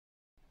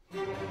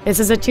This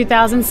is a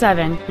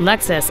 2007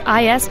 Lexus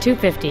IS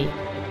 250.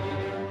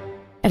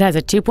 It has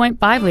a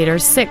 2.5-liter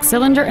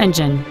six-cylinder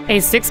engine, a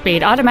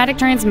 6-speed automatic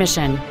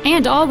transmission,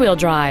 and all-wheel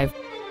drive.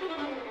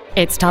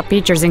 Its top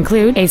features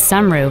include a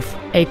sunroof,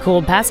 a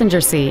cooled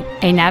passenger seat,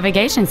 a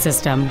navigation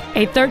system,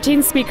 a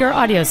 13-speaker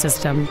audio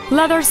system,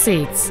 leather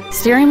seats,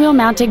 steering wheel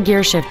mounted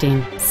gear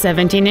shifting,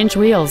 17-inch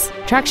wheels,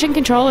 traction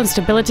control and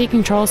stability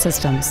control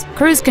systems,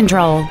 cruise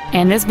control,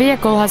 and this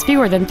vehicle has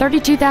fewer than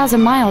 32,000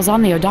 miles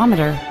on the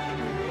odometer.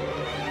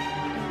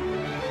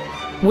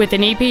 With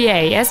an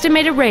EPA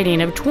estimated rating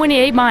of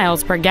 28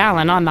 miles per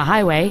gallon on the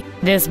highway,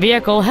 this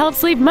vehicle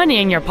helps leave money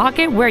in your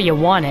pocket where you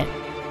want it.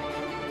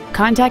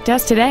 Contact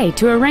us today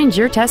to arrange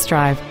your test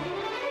drive.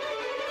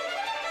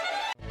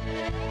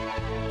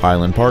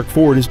 Highland Park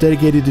Ford is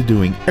dedicated to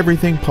doing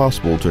everything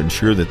possible to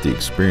ensure that the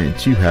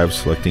experience you have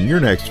selecting your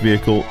next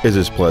vehicle is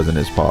as pleasant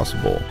as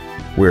possible.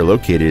 We're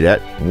located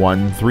at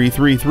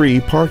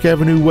 1333 Park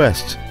Avenue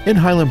West in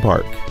Highland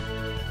Park.